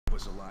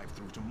us alive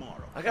through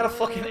tomorrow. I got a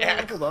fucking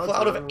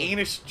cloud of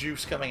anus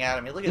juice coming out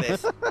of me. Look at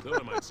this.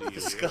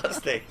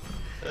 Disgusting.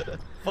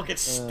 Fucking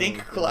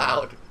stink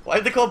cloud. Why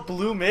did they call it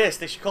blue mist?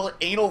 They should call it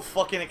anal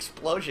fucking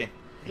explosion.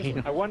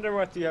 I wonder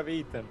what you have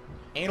eaten.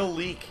 Anal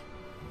leak.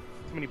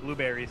 Too many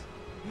blueberries.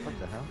 What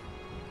the hell?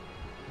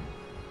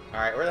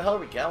 Alright, where the hell are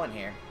we going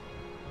here?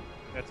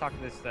 Gotta talk to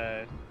this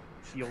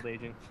shield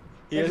agent.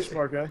 He's a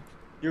smart guy.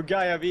 You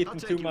guy have eaten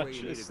too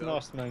much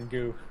Snossman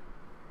goo.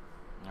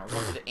 Now we're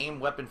going to the AIM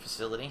weapon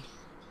facility.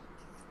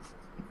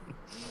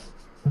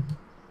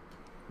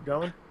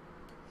 Going?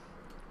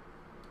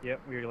 Yep,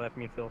 we left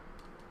me, Phil.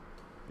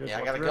 Yeah,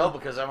 I gotta go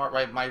because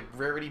my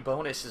rarity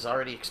bonus is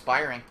already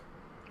expiring.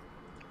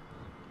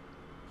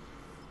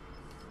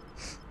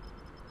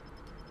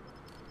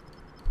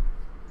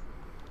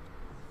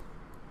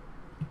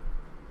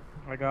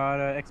 I got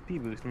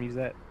XP boost. Let me use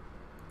that.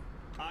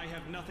 I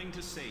have nothing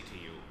to say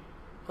to you.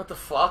 What the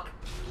fuck?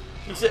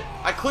 He said,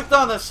 I clicked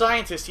on the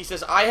scientist. He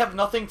says, I have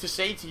nothing to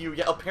say to you,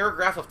 yet a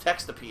paragraph of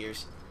text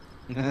appears.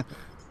 I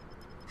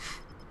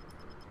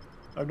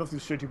have nothing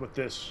to say to you but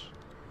this.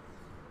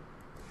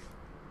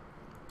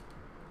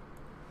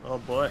 Oh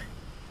boy.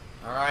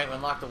 Alright, we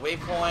unlocked the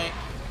waypoint.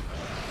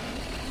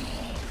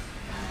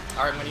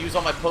 Alright, I'm gonna use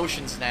all my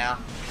potions now.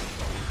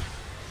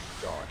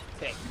 God.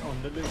 Take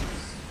on the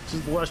loose. This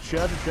is the last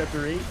chapter,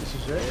 chapter 8. This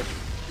is it.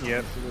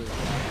 Yep.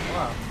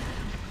 Wow.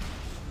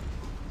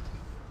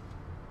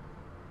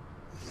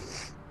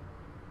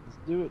 Let's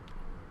do it.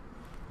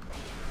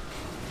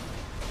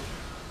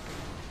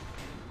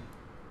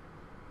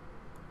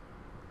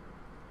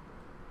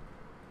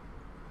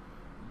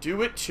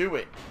 Do it to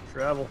it.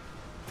 Travel.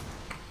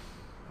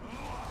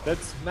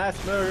 Let's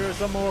mass murder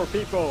some more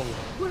people.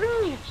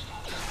 Woohoo!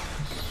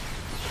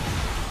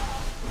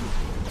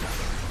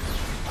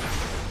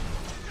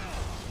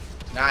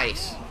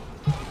 Nice.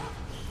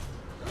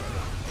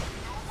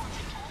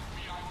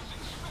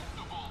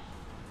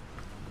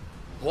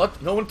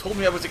 What? No one told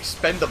me I was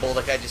expendable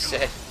like I just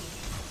said.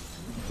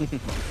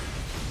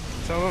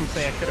 Some of them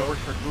say I could have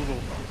worked for Google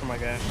for my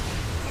guy.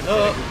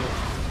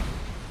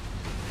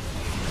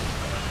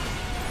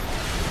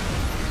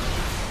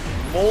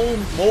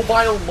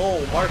 Mobile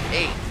mole, Mark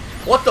 8.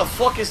 What the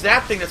fuck is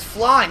that thing that's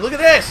flying? Look at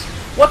this!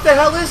 What the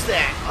hell is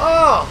that?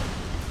 Oh!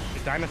 The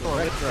dinosaur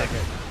lipstick.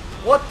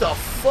 What the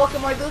fuck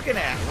am I looking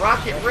at?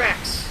 Rocket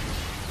Rex.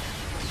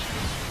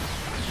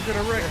 You're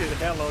gonna wreck it.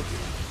 Hello.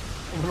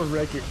 I'm gonna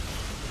wreck it.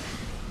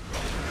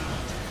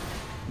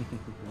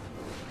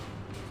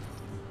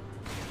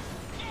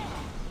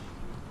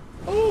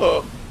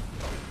 Oh!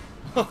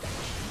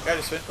 Guy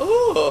just went,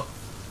 oh!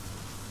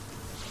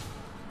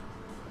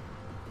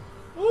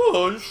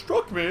 Oh, you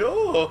struck me,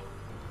 oh!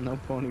 No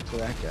pony for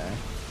that guy.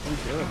 What are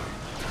you doing?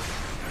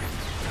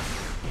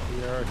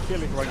 We are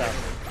killing right now.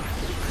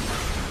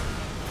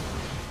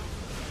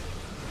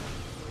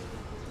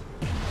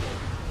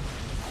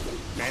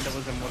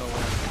 Vandalism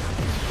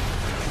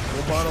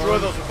 101. Destroy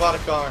those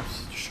robotic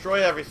arms.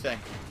 Destroy everything.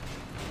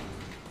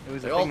 It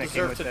was They a all thing that came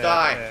deserve with to the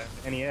die.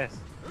 NES.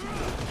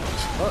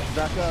 Oh,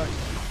 Doc Ock.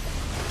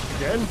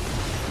 Again?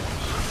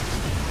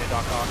 Hey,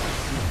 Doc Ock.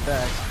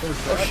 Back.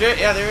 Oh shit,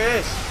 yeah, there it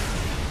is.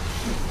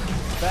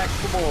 Back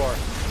for more.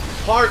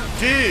 Part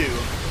 2.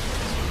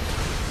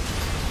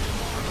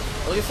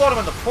 Well, you fought him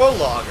in the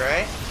prologue,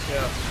 right?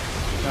 Yeah.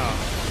 No.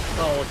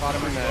 Oh, I fought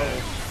him in the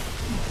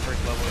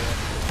first level, yeah.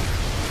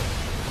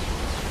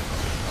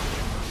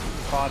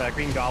 Fought a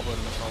Green Goblin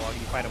in the prologue.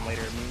 You fight him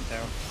later in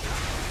Moontown.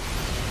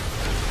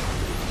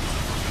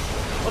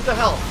 What the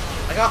hell?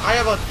 I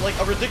have a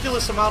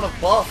ridiculous amount of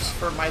buffs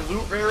for my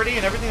loot rarity,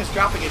 and everything is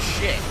dropping as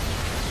shit.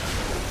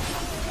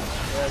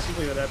 Yeah, it seems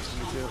like that happens to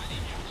me too.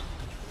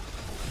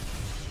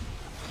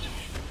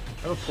 I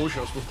have a potion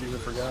I was supposed to use, I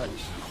forgot.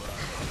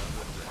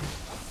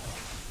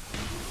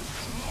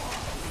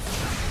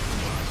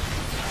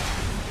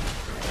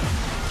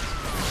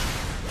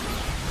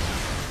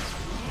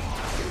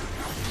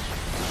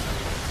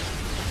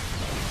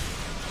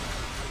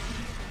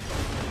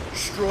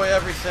 Destroy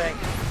everything.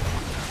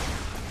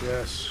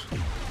 Yes.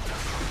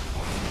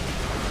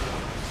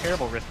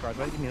 Terrible wrist guards.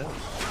 Why did you give me that?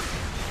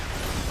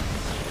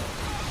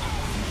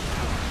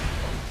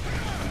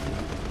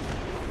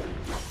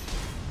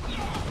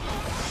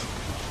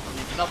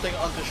 Leave nothing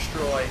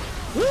undestroyed.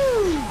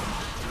 Woo!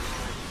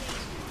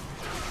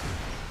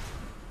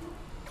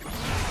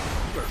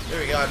 There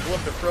we go, I blew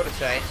up the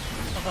prototype.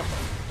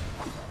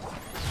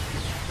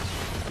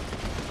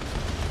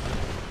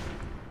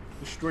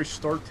 Destroy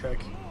Stark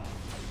Tech.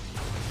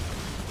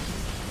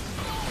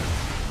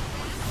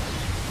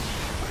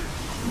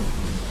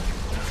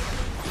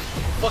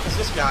 What the fuck is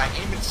this guy?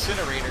 AIM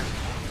Incinerator.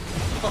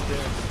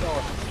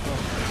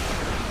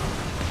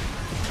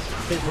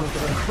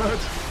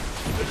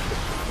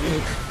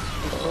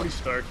 Tony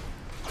Stark.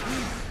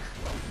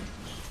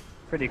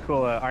 Pretty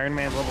cool. Iron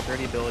Man's level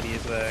 30 ability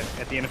is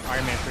at the end of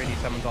Iron Man 3, he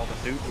summons all the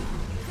suits.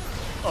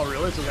 Oh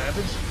really? That's what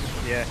happens?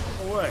 Yeah.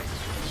 No way.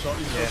 So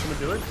you supposed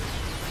to do it?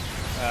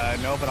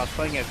 No, but I was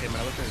playing as him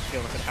and I looked at his skill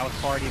and I said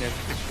house party and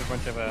there's a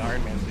bunch of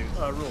Iron Man suits.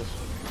 Rules.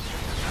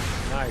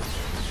 Nice.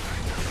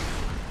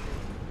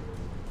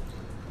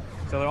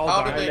 So they're all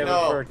How dying. did they I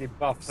know? never the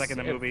buffs. Like in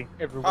the movie.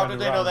 Everyone How did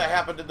they know around. that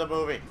happened in the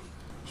movie?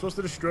 You're supposed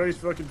to destroy these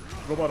fucking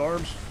robot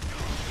arms.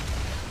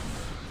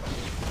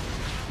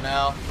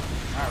 No,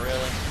 not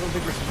really. I don't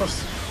think we're supposed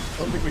to. I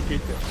don't think we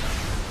need that.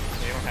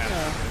 They don't have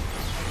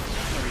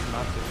to. No reason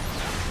not to.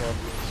 Well,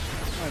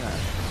 Why not?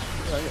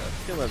 Yeah, yeah.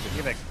 Kill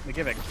everything. They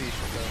give XP,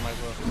 so might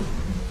as well.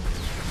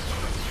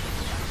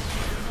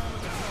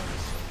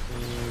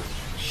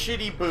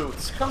 Shitty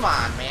boots. Come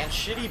on, man.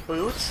 Shitty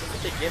boots? That's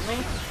what they give me?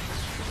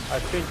 I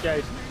think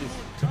I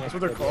That's what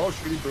they're called,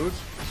 shitty boots.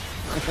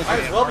 Might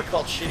as well be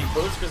called shitty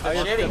boots because I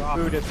they're just shitty. got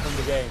booted from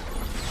the game.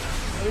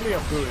 What do you mean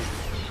I'm booted?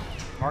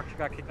 Mark just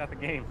got kicked out the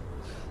game.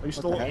 Are you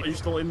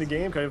still in the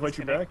game? Can I invite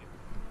you back?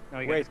 No,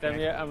 you got Wait,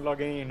 disconnected. I'm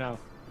logging in now.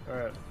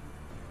 Alright.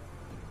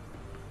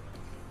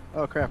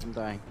 Oh crap, I'm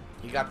dying.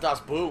 You got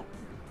Das Boot.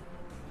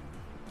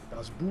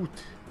 Das Boot.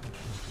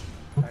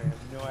 I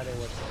have no idea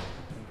what.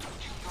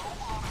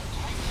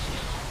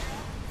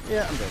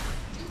 Yeah, I'm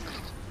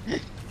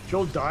dead.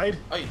 Joe died?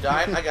 Oh, you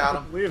died? I got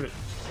him. Believe it.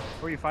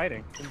 Who are you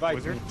fighting? Invite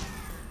Wizard? me.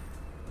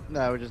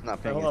 No, we're just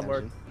not paying Hold on, Mark.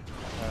 attention.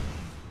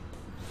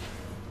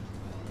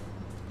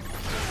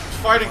 He's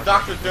fighting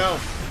Dr. Doom.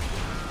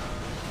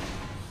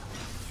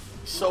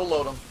 He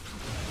soloed him.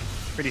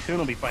 Pretty soon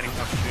we'll be fighting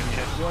Dr. Doom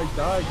yet. Oh, I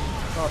died.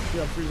 Oh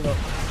shit, I'm freezing up.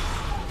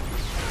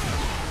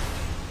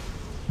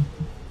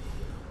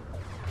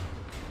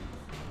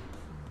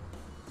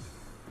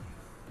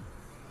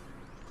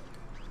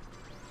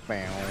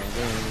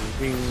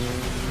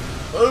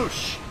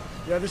 Boosh!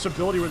 Yeah, this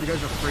ability where the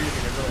guys are afraid of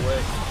me, they run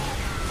away.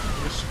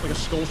 Like a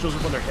skull shows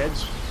up on their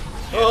heads.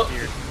 Oh.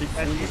 Here.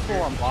 That's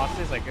useful on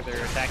bosses, like if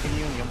they're attacking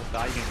you and you almost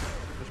die, you can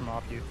push them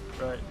off you.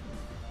 Right.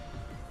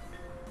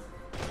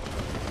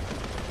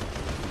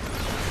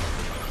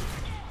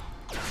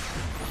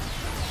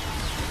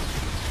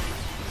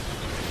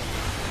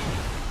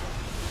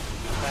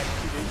 Back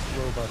to these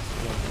robots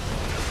again.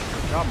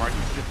 Good job, Mark.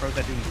 You should have froze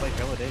that dude in place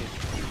for all the days.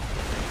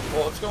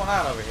 Well, what's going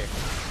on over here?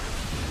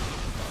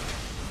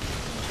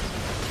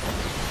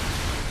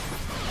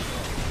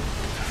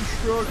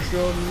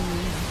 Destruction.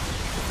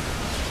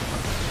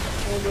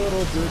 A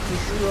little bit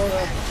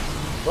destruction.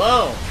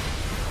 Boom!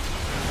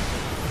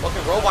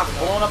 Fucking robots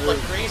blowing up like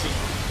crazy.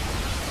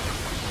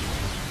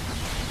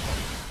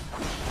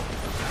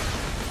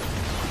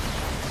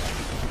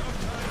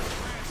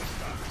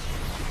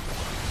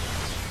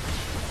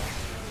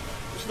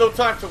 There's no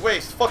time to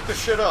waste. Fuck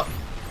this shit up.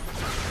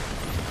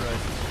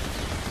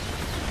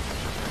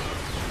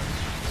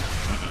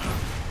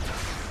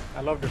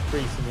 I love the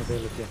freezing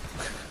ability.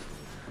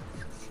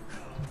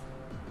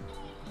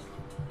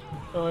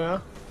 Oh yeah?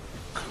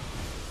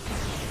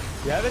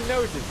 You haven't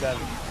noticed that?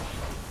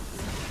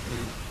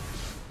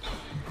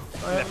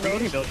 That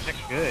freezing ability's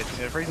actually good.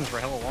 The freezing's for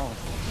hella long.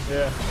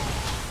 Yeah.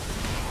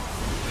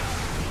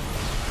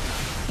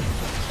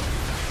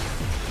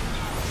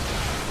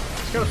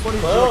 It's kind of funny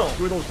Boom.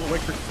 doing those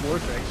electric floor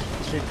things at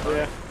the same time.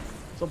 Yeah.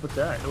 What's up with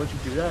that? Don't you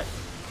do that?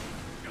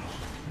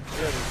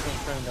 Yeah, there's some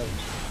kind of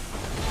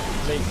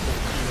laser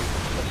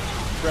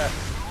trap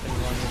in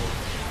one unit.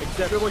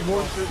 Except You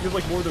have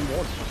like more than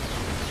one.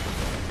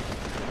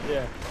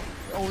 yeah,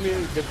 only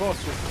the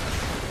bosses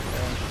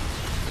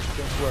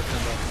don't work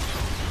on that.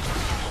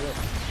 Yeah.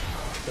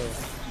 So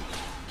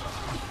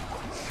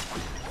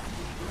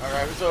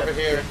Alright, who's over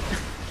here?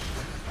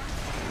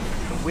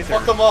 The wizard.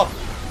 Fuck them up!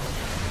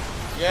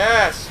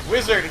 Yes!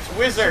 Wizard! It's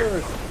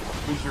Wizard!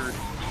 Wizard.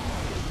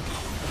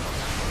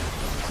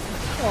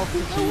 Oh, the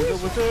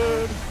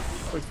wizard!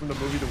 Like from the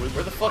movie The Where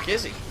Wizard. the fuck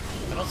is he?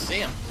 I don't see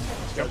him.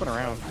 He's jumping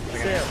around.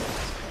 Sam,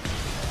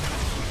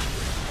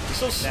 He's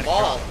so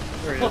small.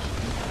 There he is.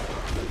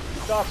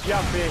 stop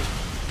jumping.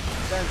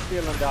 Stand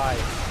still and die.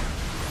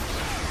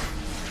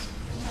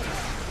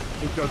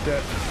 Think about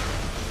that.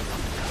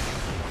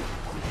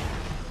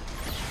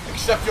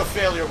 Accept your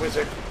failure,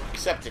 Wizard.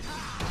 Accept it.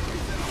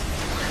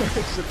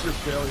 Accept your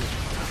failure.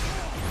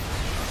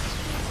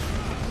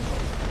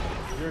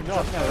 You're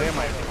not No, they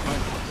might.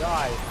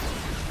 die.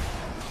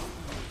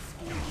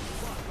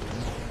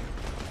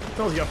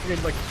 Tells you, I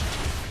forget like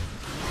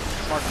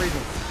Mark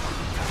freezing.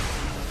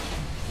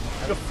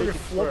 you got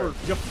freaking flubber.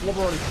 You got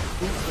flubber on his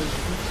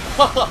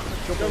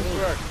feet. Don't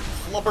work.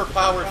 Flubber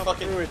powered Jump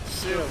fucking through it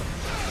suit. still.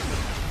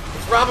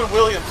 It's Robin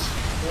Williams.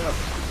 Yeah.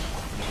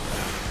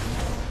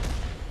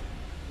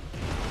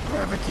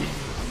 Gravity.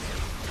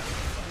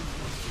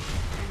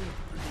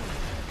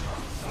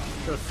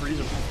 Gotta freeze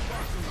him.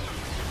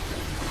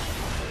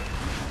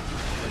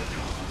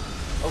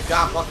 Oh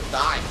god, fucking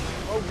die.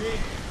 Oh, gee.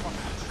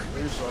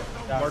 There's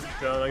Down. Mark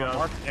down. I got him.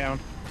 Mark down.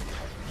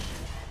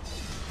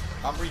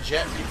 I'm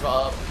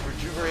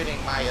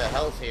rejuvenating my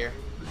health here.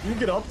 You can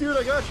get up, dude.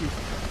 I got you.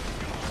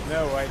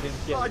 No, I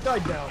didn't get Oh, I it.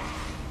 died down.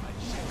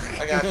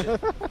 I got you.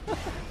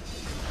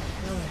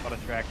 Got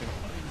distracted.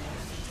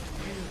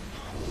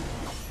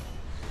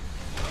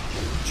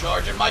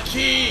 Charging my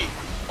key.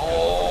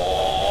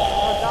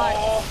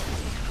 Oh.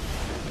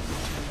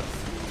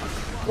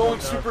 Going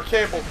super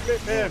cable.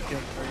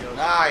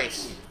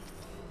 Nice.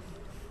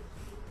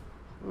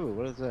 Ooh,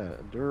 what is that?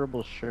 A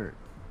durable shirt.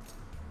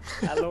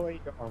 Alloy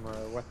armor,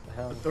 what the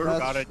hell? Third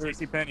Got it,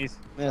 JCPenney's.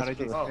 That's Got it,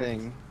 the JCPenney's.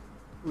 thing.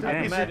 Ooh,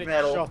 Dang. Magic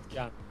metal.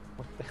 Shotgun.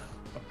 What the hell?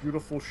 a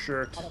beautiful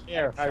shirt.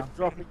 Here, I'm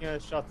dropping a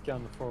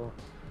shotgun for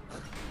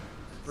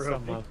For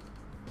someone.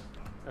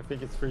 I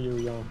think it's for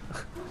you, Jan. I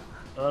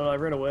don't know, I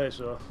ran away,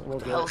 so I won't What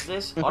the get hell's it.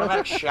 this?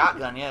 Automatic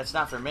shotgun. Yeah, it's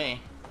not for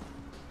me.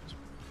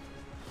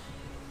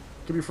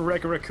 Could be for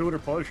Wreck and Raccoon or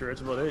Punisher,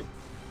 that's about it.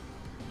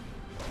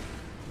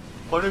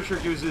 Punisher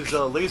uses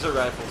laser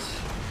rifles.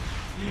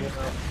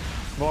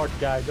 Smart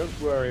guy,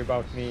 don't worry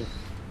about me.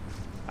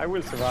 I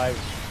will survive.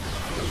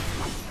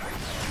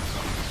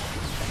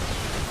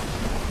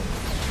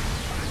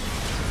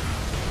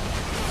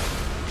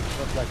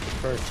 Not like the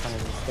first time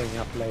staying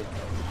up late.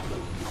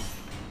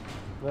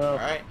 No,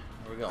 Alright,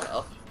 we're going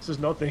up. this is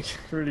nothing,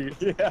 really.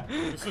 Yeah.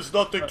 This is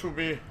nothing to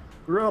me.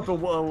 We were up at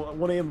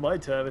 1 a.m. my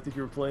time, I think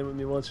you were playing with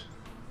me once.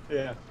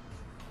 Yeah.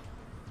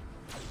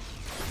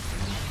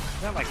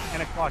 Isn't that like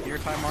 10 o'clock your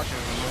time, Mark, in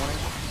the morning?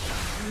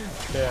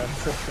 Yeah.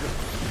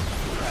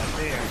 God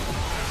damn.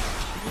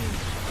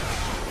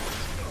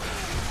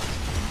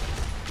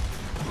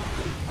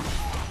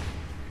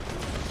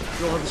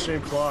 We don't have the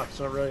same clock, it's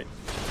not right.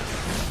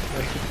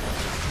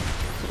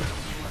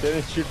 Then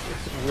it should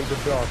will be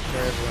dark for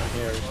everyone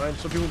here. Fine,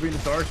 some people be in the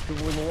dark, some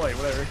people in the light,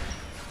 whatever.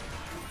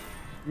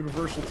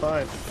 Universal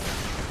time.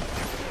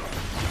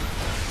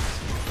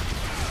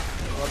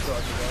 What I'm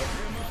talking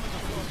about.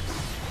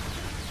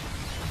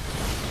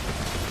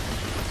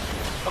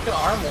 Fucking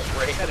arm won't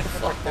break. What the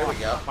fuck? There we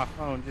go. My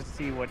phone just to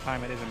see what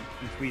time it is in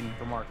Sweden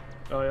for Mark.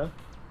 Oh yeah?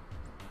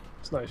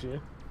 It's nice, yeah?